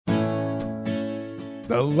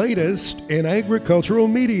the latest in agricultural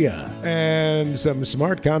media, and some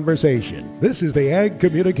smart conversation. This is the Ag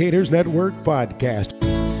Communicators Network podcast.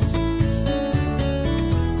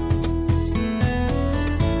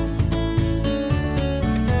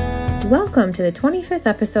 Welcome to the 25th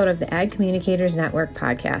episode of the Ag Communicators Network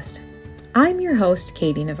podcast. I'm your host,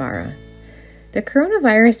 Katie Navarra. The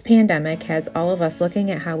coronavirus pandemic has all of us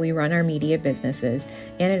looking at how we run our media businesses,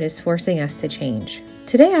 and it is forcing us to change.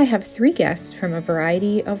 Today I have three guests from a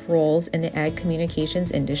variety of roles in the ag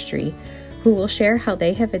communications industry who will share how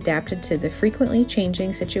they have adapted to the frequently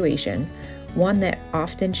changing situation, one that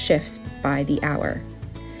often shifts by the hour.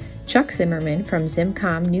 Chuck Zimmerman from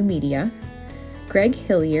ZimCom New Media, Greg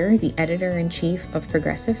Hillier, the editor-in-chief of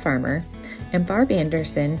Progressive Farmer, and Barb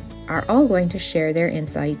Anderson are all going to share their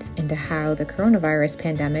insights into how the coronavirus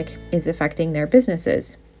pandemic is affecting their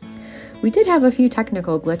businesses. We did have a few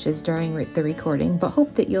technical glitches during the recording, but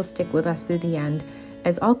hope that you'll stick with us through the end,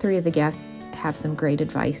 as all three of the guests have some great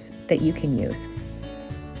advice that you can use.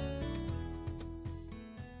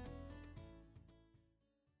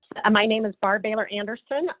 My name is Barb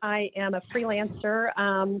Anderson. I am a freelancer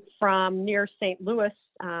from near St. Louis,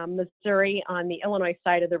 Missouri, on the Illinois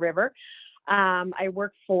side of the river. I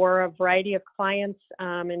work for a variety of clients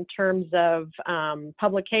in terms of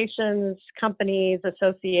publications, companies,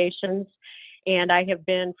 associations, and I have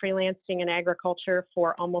been freelancing in agriculture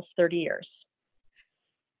for almost 30 years.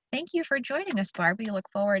 Thank you for joining us, Barb. We look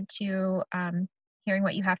forward to hearing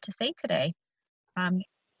what you have to say today.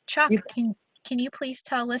 Chuck, can you please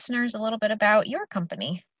tell listeners a little bit about your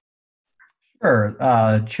company? Sure.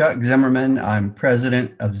 Chuck Zimmerman. I'm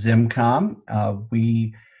president of ZimCom.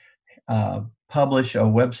 We publish a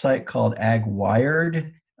website called Ag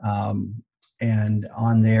Wired, and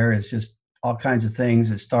on there is just all kinds of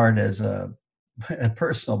things. It started as a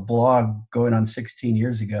personal blog going on 16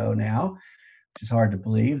 years ago now, which is hard to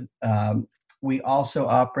believe. We also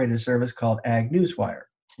operate a service called Ag Newswire,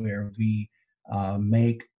 where we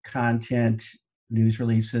make content, news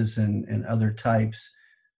releases, and other types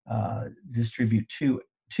distribute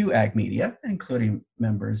to ag media, including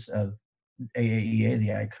members of AAEA, the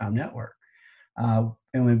AgCom Network.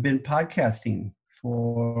 And we've been podcasting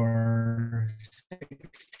for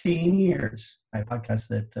 16 years. I podcast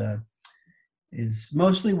that is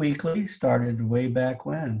mostly weekly, started way back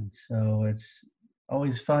when. So it's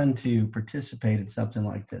always fun to participate in something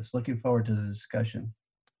like this. Looking forward to the discussion.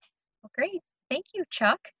 Well, great. Thank you,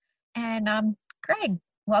 Chuck. And Greg,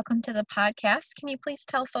 welcome to the podcast. Can you please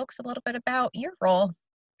tell folks a little bit about your role?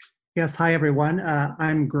 Yes, hi everyone.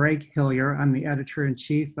 I'm Greg Hillier. I'm the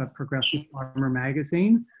editor-in-chief of Progressive Farmer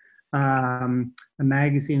magazine. The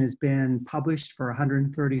magazine has been published for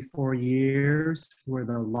 134 years. We're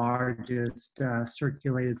the largest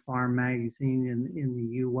circulated farm magazine in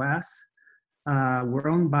the U.S. We're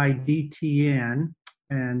owned by DTN,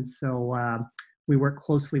 and so we work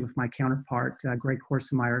closely with my counterpart, Greg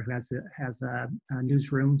Horsemeyer, who has a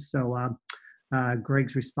newsroom. So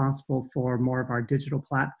Greg's responsible for more of our digital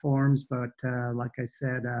platforms, but like I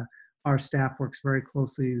said, our staff works very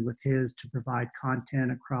closely with his to provide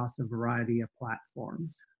content across a variety of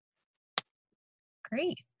platforms.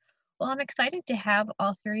 Great. Well, I'm excited to have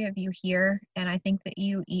all three of you here, and I think that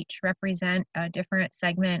you each represent a different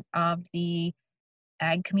segment of the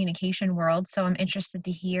ag communication world. So I'm interested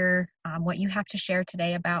to hear what you have to share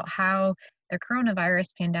today about how the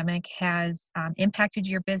coronavirus pandemic has impacted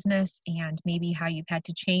your business and maybe how you've had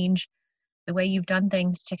to change the way you've done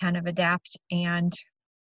things to kind of adapt and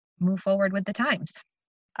move forward with the times.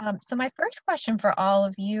 So my first question for all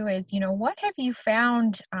of you is, what have you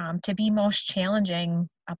found to be most challenging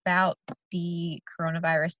about the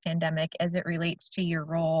coronavirus pandemic as it relates to your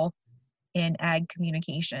role in ag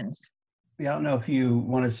communications? Yeah, I don't know if you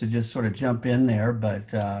want us to just sort of jump in there,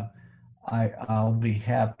 but I'll be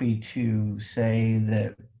happy to say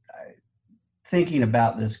that thinking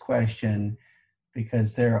about this question,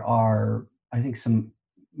 because there are, I think, some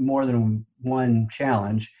more than one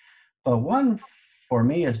challenge, but one for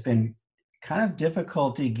me has been kind of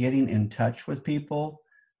difficulty getting in touch with people,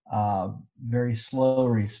 very slow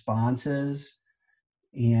responses,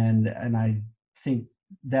 and I think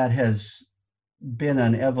that has been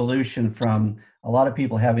an evolution from a lot of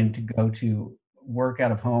people having to go to work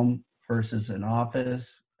out of home versus an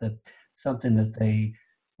office, that something that they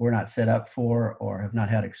were not set up for or have not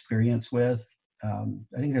had experience with. I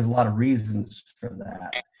think there's a lot of reasons for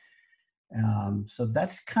that. So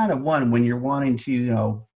that's kind of one when you're wanting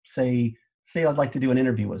to, say I'd like to do an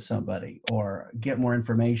interview with somebody or get more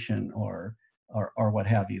information or what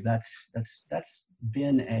have you. That's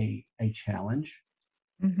been a challenge.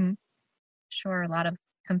 Mm-hmm. Sure, a lot of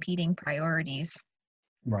competing priorities.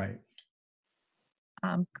 Right.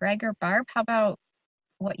 Greg or Barb, how about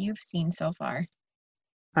what you've seen so far?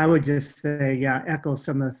 I would just say, yeah, echo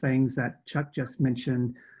some of the things that Chuck just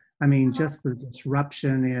mentioned. I mean, just the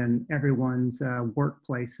disruption in everyone's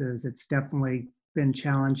workplaces. It's definitely been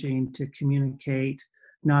challenging to communicate,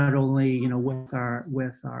 not only with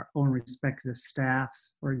our own respective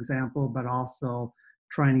staffs, for example, but also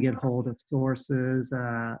trying to get hold of sources,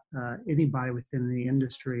 anybody within the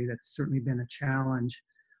industry. That's certainly been a challenge.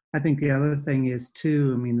 I think the other thing is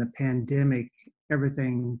too, I mean, the pandemic,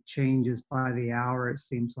 everything changes by the hour, it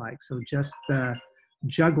seems like. So just the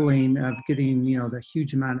juggling of getting, the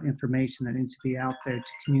huge amount of information that needs to be out there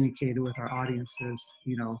to communicate with our audiences,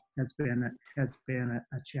 has been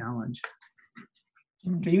a challenge.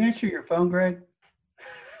 Can you answer your phone, Greg?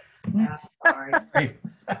 Sorry. Hey.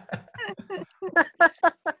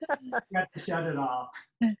 Got to shut it off.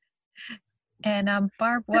 And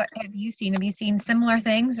Barb, what have you seen? Have you seen similar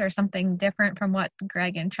things or something different from what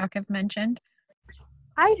Greg and Chuck have mentioned?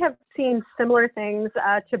 I have seen similar things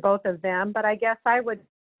to both of them, but I guess I would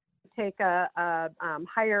take a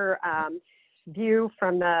higher view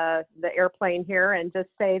from the airplane here and just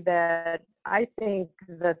say that I think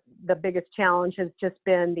the biggest challenge has just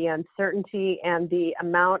been the uncertainty and the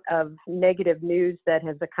amount of negative news that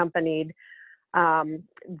has accompanied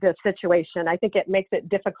the situation. I think it makes it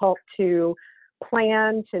difficult to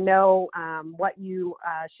plan, to know what you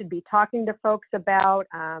should be talking to folks about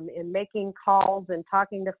in making calls and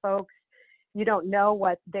talking to folks. You don't know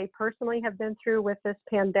what they personally have been through with this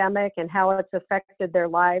pandemic and how it's affected their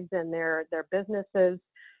lives and their businesses.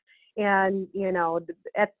 And,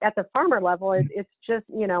 at the farmer level, it's just,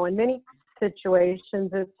 in many situations,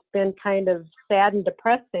 it's been kind of sad and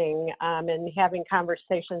depressing and having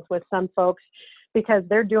conversations with some folks because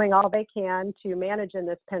they're doing all they can to manage in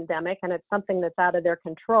this pandemic, and it's something that's out of their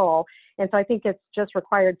control. And so I think it's just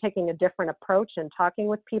required taking a different approach and talking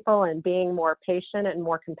with people and being more patient and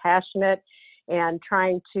more compassionate and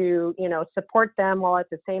trying to, support them while at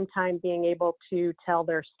the same time being able to tell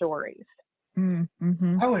their stories.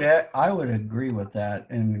 Mm-hmm. I would agree with that,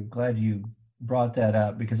 and glad you brought that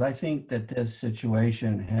up, because I think that this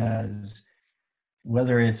situation has,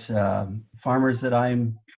 whether it's farmers that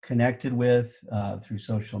I'm connected with through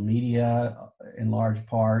social media in large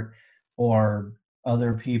part, or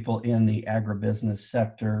other people in the agribusiness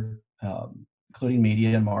sector, including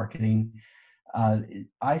media and marketing,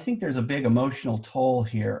 I think there's a big emotional toll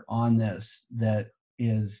here on this that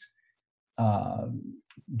is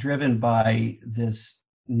driven by this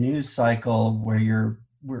news cycle where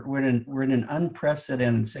we're in an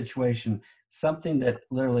unprecedented situation, something that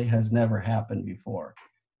literally has never happened before.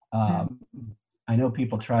 I know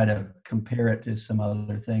people try to compare it to some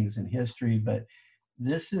other things in history, but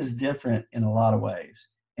this is different in a lot of ways,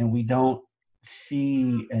 and we don't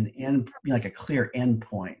see an end, like a clear end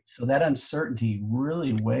point. So that uncertainty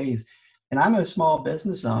really weighs. And I'm a small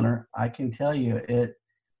business owner. I can tell you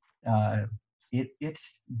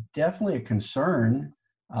it's definitely a concern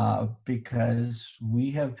because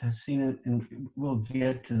we have seen it, and we'll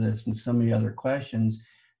get to this in some of the other questions.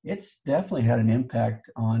 It's definitely had an impact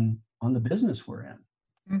on the business we're in.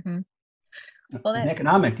 Mm-hmm. Well, an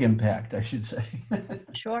economic impact, I should say.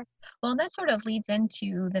 Sure. Well, that sort of leads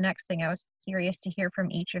into the next thing I was curious to hear from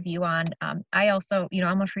each of you on. I also,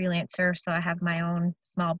 I'm a freelancer, so I have my own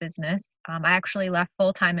small business. I actually left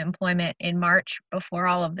full-time employment in March before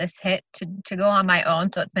all of this hit to go on my own,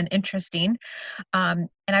 so it's been interesting. And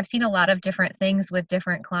I've seen a lot of different things with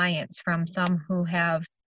different clients, from some who have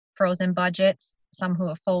frozen budgets, some who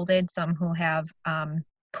have folded, some who have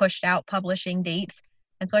pushed out publishing dates.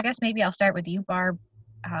 And so I guess maybe I'll start with you, Barb.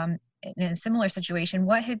 In a similar situation,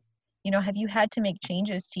 what have you had to make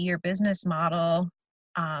changes to your business model,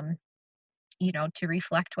 to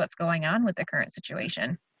reflect what's going on with the current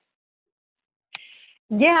situation?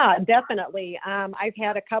 Yeah, definitely. I've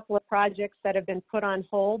had a couple of projects that have been put on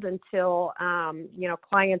hold until,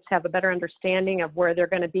 clients have a better understanding of where they're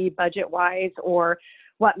going to be budget-wise or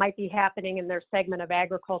what might be happening in their segment of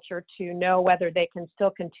agriculture, to know whether they can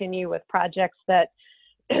still continue with projects that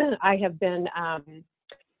I have been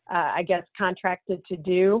contracted to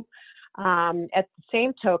do. At the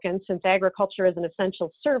same token, since agriculture is an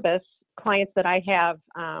essential service, clients that I have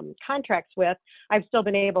contracts with, I've still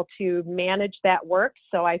been able to manage that work.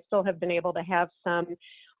 So I still have been able to have some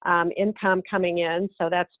income coming in. So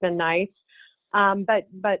that's been nice. But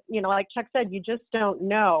like Chuck said, you just don't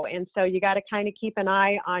know. And so you got to kind of keep an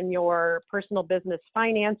eye on your personal business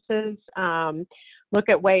finances, look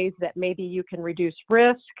at ways that maybe you can reduce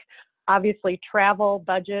risk. Obviously, travel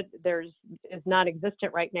budget is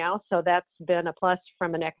non-existent right now, so that's been a plus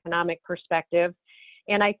from an economic perspective.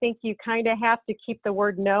 And I think you kind of have to keep the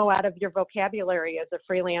word no out of your vocabulary as a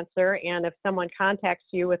freelancer. And if someone contacts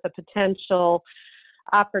you with a potential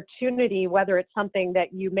opportunity, whether it's something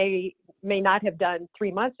that you may not have done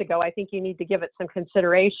 3 months ago, I think you need to give it some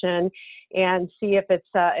consideration and see if it's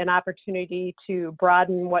an opportunity to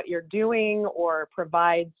broaden what you're doing or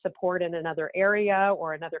provide support in another area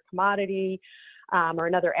or another commodity, or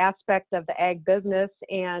another aspect of the ag business.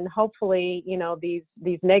 And hopefully,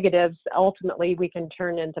 these negatives, ultimately we can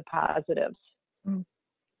turn into positives.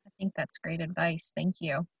 I think that's great advice. Thank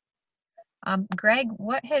you. Greg,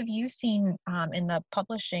 what have you seen in the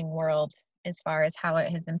publishing world as far as how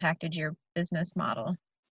it has impacted your business model?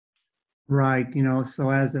 Right. So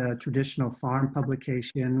as a traditional farm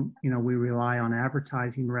publication, we rely on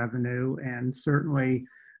advertising revenue, and certainly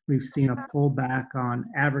we've seen a pullback on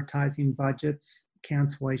advertising budgets,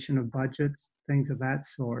 cancellation of budgets, things of that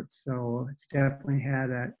sort. So it's definitely had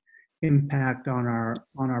an impact on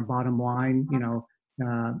our bottom line,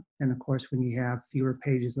 and of course, when you have fewer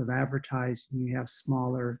pages of advertising, you have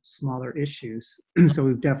smaller issues. So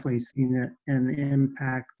we've definitely seen an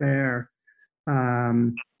impact there.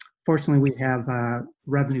 Fortunately, we have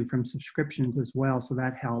revenue from subscriptions as well, so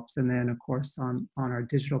that helps. And then, of course, on our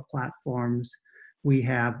digital platforms, we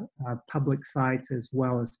have public sites as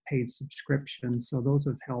well as paid subscriptions. So those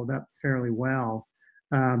have held up fairly well.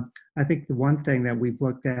 I think the one thing that we've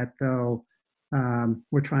looked at, though,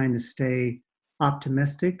 we're trying to stay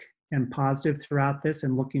optimistic and positive throughout this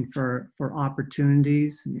and looking for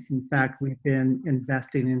opportunities. In fact, we've been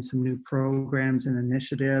investing in some new programs and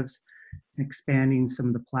initiatives, expanding some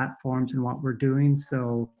of the platforms and what we're doing.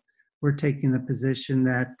 So we're taking the position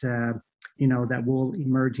that, that we'll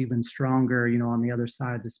emerge even stronger, on the other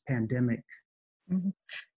side of this pandemic. Mm-hmm.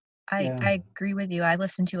 I agree with you. I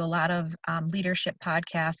listen to a lot of leadership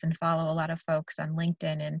podcasts and follow a lot of folks on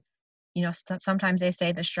LinkedIn. And, sometimes they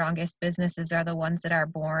say the strongest businesses are the ones that are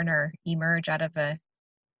born or emerge out of a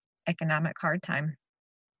economic hard time.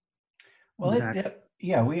 Well, Exactly.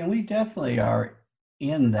 we definitely are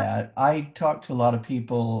in that. I talk to a lot of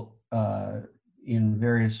people in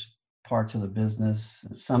various parts of the business.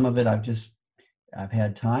 Some of it I've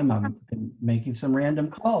had time. I've been making some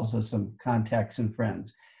random calls with some contacts and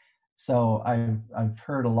friends. So I've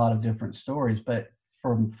heard a lot of different stories, but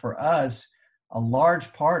for us, a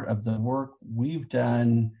large part of the work we've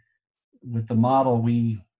done with the model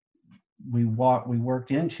we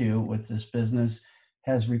worked into with this business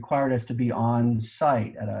has required us to be on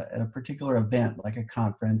site at a particular event, like a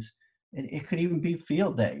conference. It could even be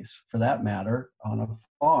field days, for that matter, on a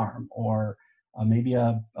farm, or maybe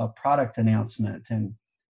a product announcement. And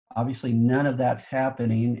obviously none of that's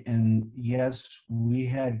happening. And yes, we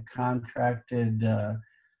had contracted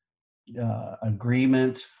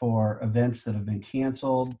agreements for events that have been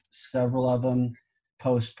canceled, several of them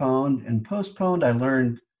postponed. And postponed, I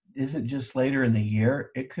learned, isn't just later in the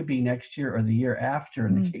year. It could be next year or the year after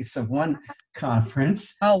in the case of one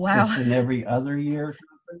conference. Oh, wow. It's an every other year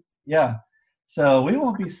conference. Yeah. So we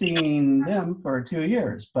won't be seeing them for 2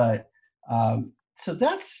 years. But so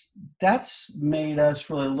that's made us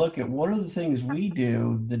really look at what are the things we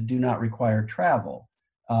do that do not require travel.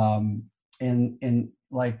 And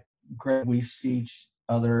like Greg, we see each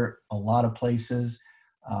other a lot of places.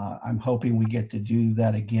 I'm hoping we get to do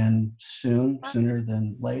that again sooner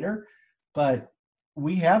than later. But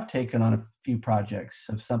we have taken on a few projects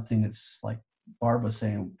of something that's like Barb was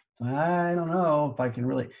saying, I don't know if I can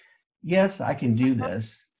really, yes, I can do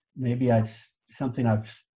this. Maybe it's something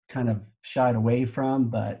I've kind of shied away from,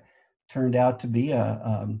 but turned out to be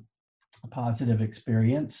a positive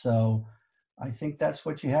experience. So I think that's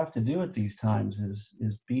what you have to do at these times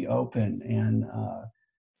is be open. And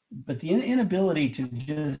but the inability to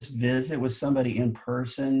just visit with somebody in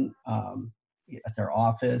person at their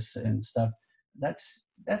office and stuff, that's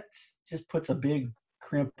just puts a big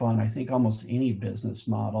crimp on, I think, almost any business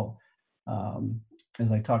model.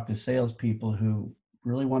 As I talk to salespeople who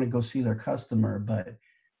really want to go see their customer, but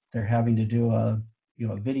they're having to do a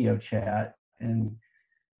video chat. And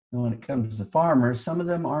when it comes to farmers, some of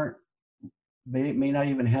them may not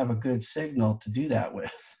even have a good signal to do that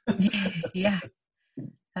with. Yeah,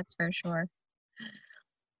 that's for sure.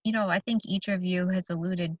 I think each of you has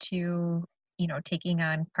alluded to, taking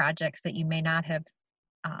on projects that you may not have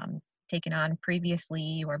taken on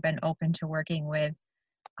previously or been open to working with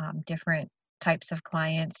different types of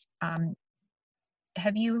clients.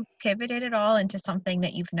 Have you pivoted at all into something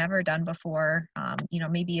that you've never done before?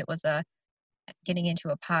 Maybe it was getting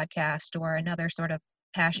into a podcast or another sort of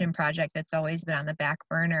passion project that's always been on the back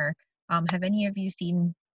burner. Have any of you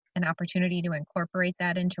seen an opportunity to incorporate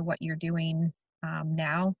that into what you're doing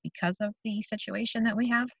now because of the situation that we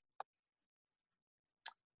have?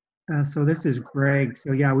 So this is Greg.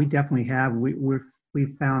 So yeah, we definitely have.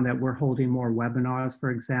 We've found that we're holding more webinars,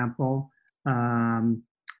 for example.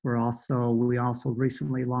 We also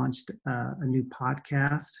recently launched a new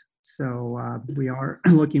podcast. So we are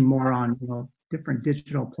looking more on different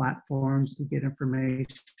digital platforms to get information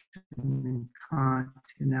and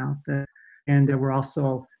content out there. And we're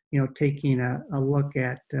also taking a look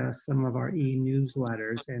at some of our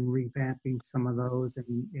e-newsletters and revamping some of those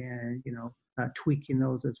and tweaking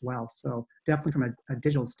those as well. So definitely from a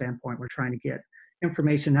digital standpoint, we're trying to get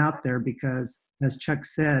information out there because, as Chuck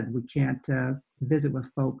said, we can't visit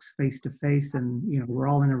with folks face to face, and we're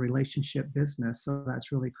all in a relationship business, so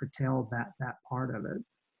that's really curtailed that part of it.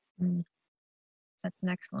 That's an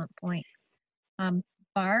excellent point.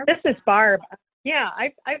 Barb? This is Barb. Yeah,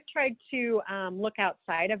 I've tried to look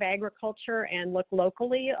outside of agriculture and look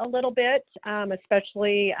locally a little bit,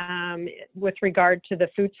 especially with regard to the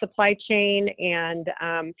food supply chain, and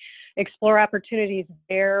explore opportunities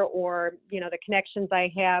there, or the connections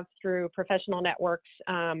I have through professional networks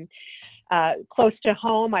close to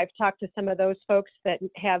home. I've talked to some of those folks that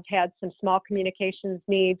have had some small communications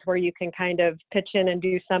needs where you can kind of pitch in and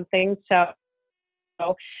do something. So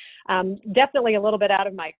definitely a little bit out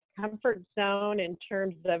of my comfort zone in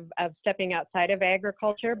terms of stepping outside of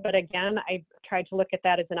agriculture. But again, I tried to look at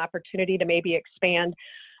that as an opportunity to maybe expand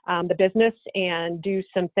the business and do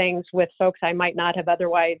some things with folks I might not have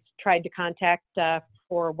otherwise tried to contact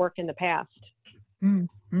for work in the past.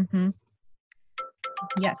 Mm-hmm.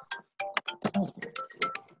 Yes. Oh.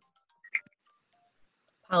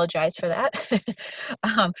 Apologize for that.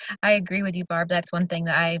 I agree with you, Barb. That's one thing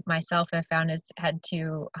that I myself have found is had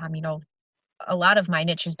to, a lot of my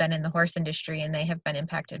niche has been in the horse industry, and they have been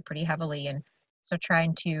impacted pretty heavily. And so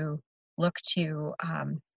trying to look to,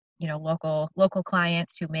 local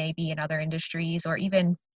clients who may be in other industries, or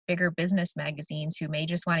even bigger business magazines who may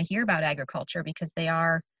just want to hear about agriculture because they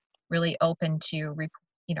are really open to,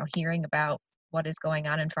 hearing about what is going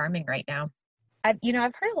on in farming right now. I've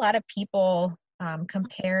heard a lot of people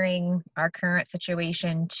comparing our current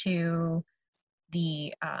situation to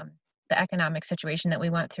the economic situation that we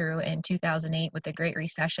went through in 2008 with the Great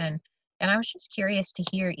Recession. And I was just curious to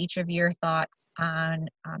hear each of your thoughts on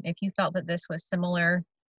if you felt that this was similar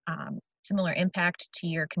impact to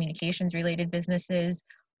your communications related businesses,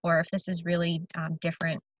 or if this is really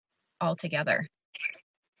different altogether.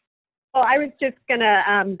 Well, I was just going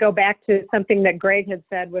to go back to something that Greg had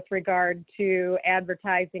said with regard to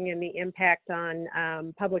advertising and the impact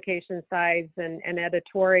on publication size and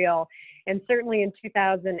editorial. And certainly in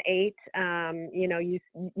 2008,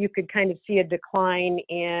 you could kind of see a decline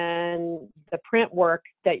in the print work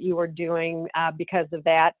that you were doing because of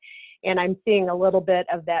that. And I'm seeing a little bit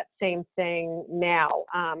of that same thing now.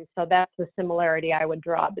 So that's the similarity I would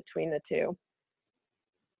draw between the two.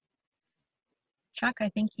 Chuck, I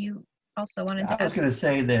think you also wanted to. I was going to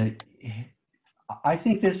say that I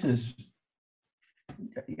think that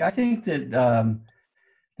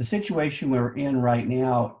the situation we're in right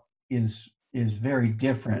now is very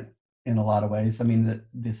different in a lot of ways. I mean,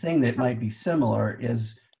 the thing that might be similar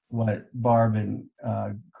is what Barb and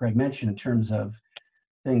Craig mentioned in terms of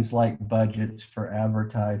things like budgets for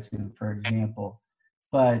advertising, for example.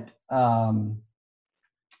 But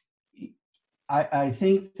I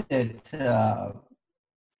think that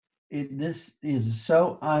this is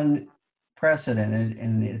so unprecedented,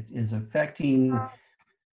 and it is affecting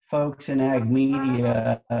folks in ag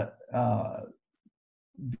media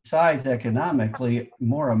besides economically,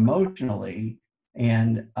 more emotionally.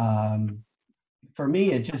 And for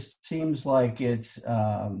me, it just seems like it's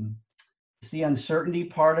the uncertainty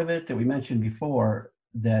part of it that we mentioned before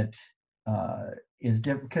that is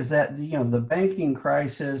different, because that the banking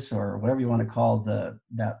crisis, or whatever you want to call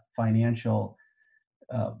that financial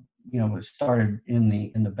was started in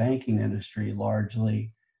the banking industry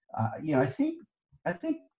largely. I think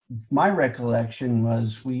my recollection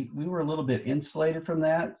was we were a little bit insulated from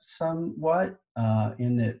that somewhat,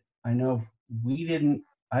 in that I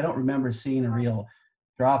don't remember seeing a real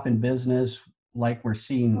drop in business like we're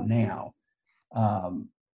seeing now.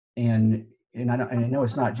 And I know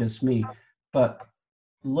it's not just me, but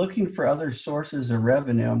looking for other sources of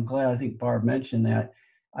revenue, I think Barb mentioned that.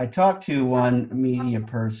 I talked to one media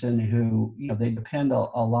person who, they depend a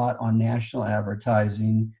lot on national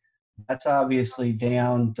advertising. That's obviously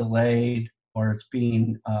down, delayed, or it's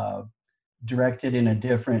being directed in a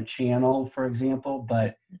different channel, for example.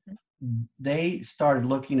 But they started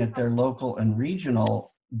looking at their local and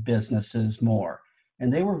regional businesses more.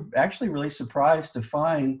 And they were actually really surprised to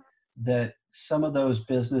find that some of those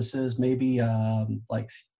businesses, maybe like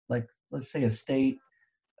let's say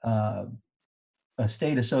uh, a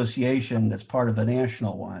state association that's part of a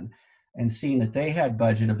national one, and seeing that they had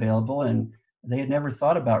budget available, and they had never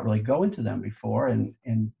thought about really going to them before. And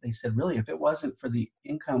they said, really, if it wasn't for the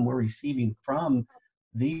income we're receiving from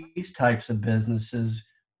these types of businesses,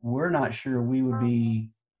 we're not sure we would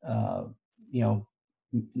be, you know,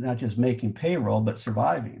 not just making payroll, but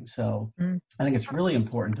surviving. So I think it's really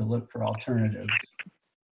important to look for alternatives.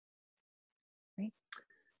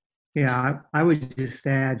 Yeah, I would just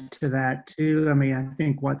add to that too. I mean, I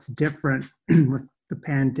think what's different with the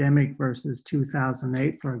pandemic versus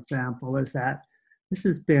 2008, for example, is that this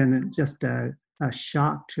has been just a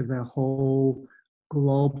shock to the whole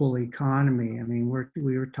global economy. I mean,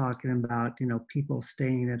 we were talking about, people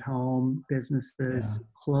staying at home, businesses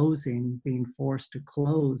closing, being forced to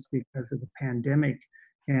close because of the pandemic.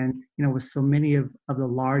 And, with so many of the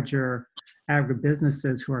larger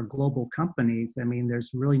agribusinesses who are global companies, I mean,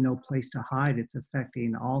 there's really no place to hide. It's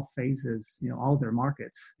affecting all phases, all their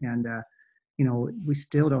markets. And, we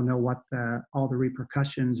still don't know what all the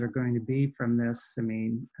repercussions are going to be from this. I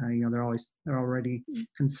mean, there are already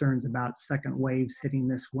concerns about second waves hitting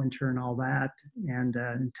this winter and all that. And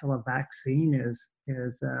until a vaccine is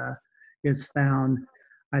found,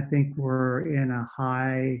 I think we're in a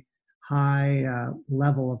high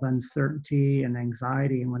level of uncertainty and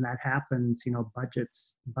anxiety. And when that happens,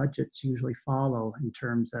 budgets usually follow in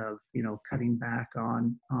terms of, cutting back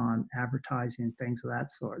on advertising and things of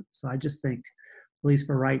that sort. So I just think, at least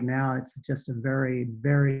for right now, it's just a very,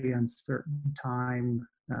 very uncertain time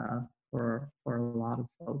for a lot of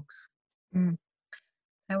folks.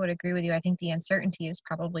 I would agree with you. I think the uncertainty is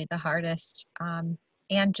probably the hardest.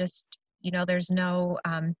 And just, there's no,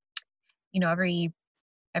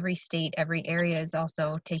 every state, every area is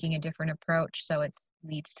also taking a different approach. So it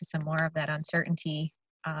leads to some more of that uncertainty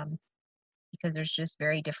because there's just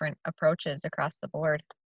very different approaches across the board.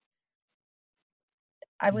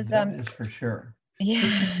 That is for sure.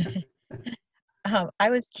 Yeah. I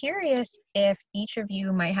was curious if each of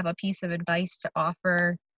you might have a piece of advice to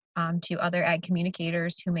offer to other ag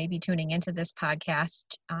communicators who may be tuning into this podcast,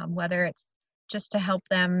 whether it's just to help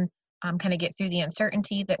them kind of get through the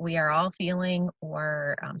uncertainty that we are all feeling,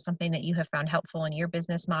 or something that you have found helpful in your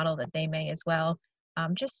business model that they may as well.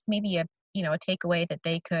 Just maybe a takeaway that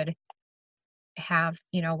they could have,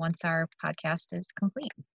 once our podcast is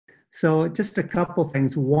complete. So just a couple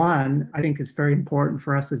things. One, I think it's very important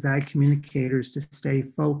for us as ag communicators to stay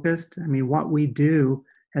focused. I mean, what we do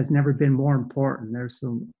has never been more important. There's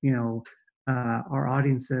some, our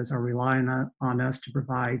audiences are relying on us to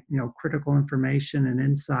provide, critical information and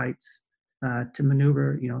insights to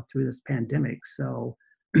maneuver, through this pandemic. So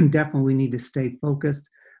definitely we need to stay focused.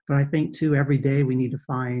 But I think too, every day we need to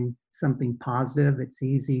find something positive. It's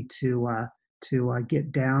easy to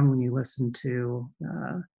get down when you listen to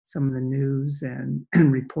some of the news and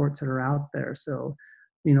reports that are out there. So,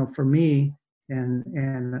 for me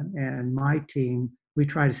and my team, we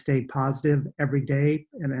try to stay positive every day,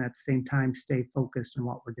 and at the same time stay focused on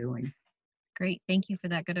what we're doing. Great. Thank you for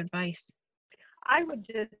that good advice. I would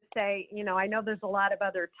just say, I know there's a lot of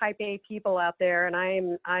other type A people out there, and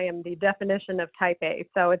I am the definition of type A.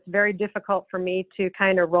 So it's very difficult for me to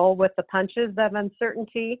kind of roll with the punches of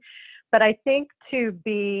uncertainty. But I think to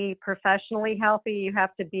be professionally healthy, you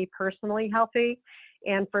have to be personally healthy.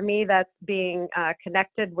 And for me, that's being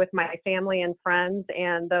connected with my family and friends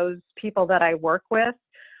and those people that I work with.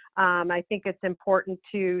 I think it's important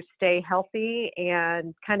to stay healthy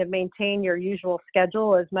and kind of maintain your usual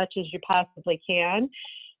schedule as much as you possibly can,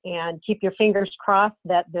 and keep your fingers crossed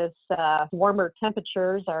that this warmer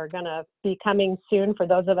temperatures are going to be coming soon for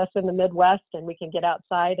those of us in the Midwest, and we can get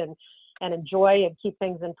outside and enjoy and keep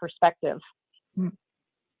things in perspective.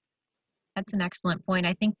 That's an excellent point.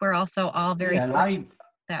 I think we're also all very fortunate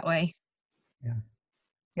that way.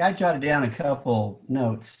 Yeah, I jotted down a couple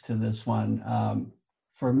notes to this one.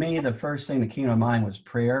 For me, the first thing that came to mind was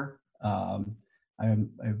prayer. I'm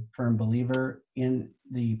a firm believer in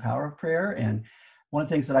the power of prayer. And one of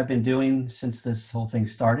the things that I've been doing since this whole thing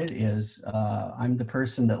started is I'm the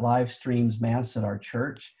person that live streams Mass at our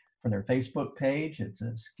church for their Facebook page. It's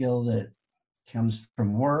a skill that comes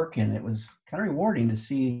from work, and it was kind of rewarding to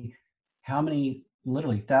see how many,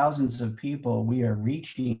 literally thousands of people we are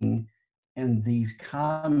reaching, and these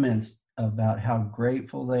comments about how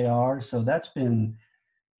grateful they are. So that's been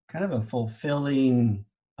kind of a fulfilling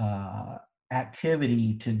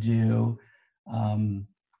activity to do,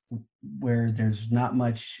 where there's not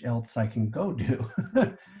much else I can go do.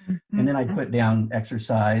 And then I put down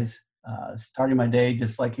exercise, starting my day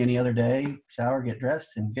just like any other day, shower, get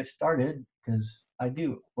dressed, and get started. because I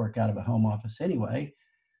do work out of a home office anyway,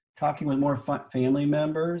 talking with more family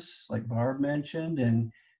members, like Barb mentioned,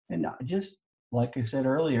 and just like I said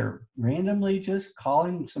earlier, randomly just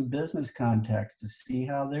calling some business contacts to see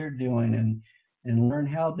how they're doing and learn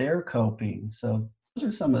how they're coping. So those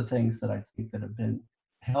are some of the things that I think that have been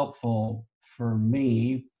helpful for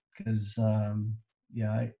me, because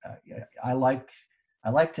I like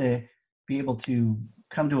to be able to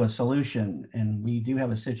come to a solution, and we do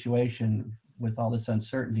have a situation with all this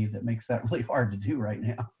uncertainty that makes that really hard to do right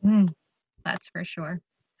now. That's for sure.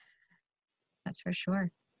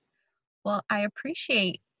 Well, I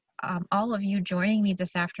appreciate all of you joining me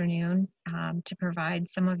this afternoon to provide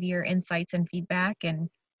some of your insights and feedback and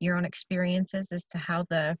your own experiences as to how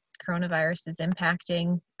the coronavirus is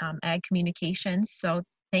impacting ag communications. So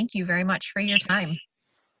thank you very much for your time.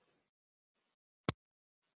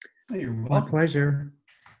 You're My welcome. pleasure.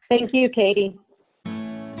 Thank you, Katie.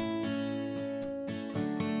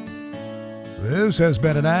 This has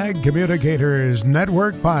been an Ag Communicators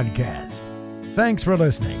Network podcast. Thanks for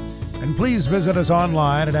listening, and please visit us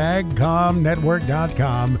online at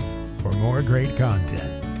agcomnetwork.com for more great content.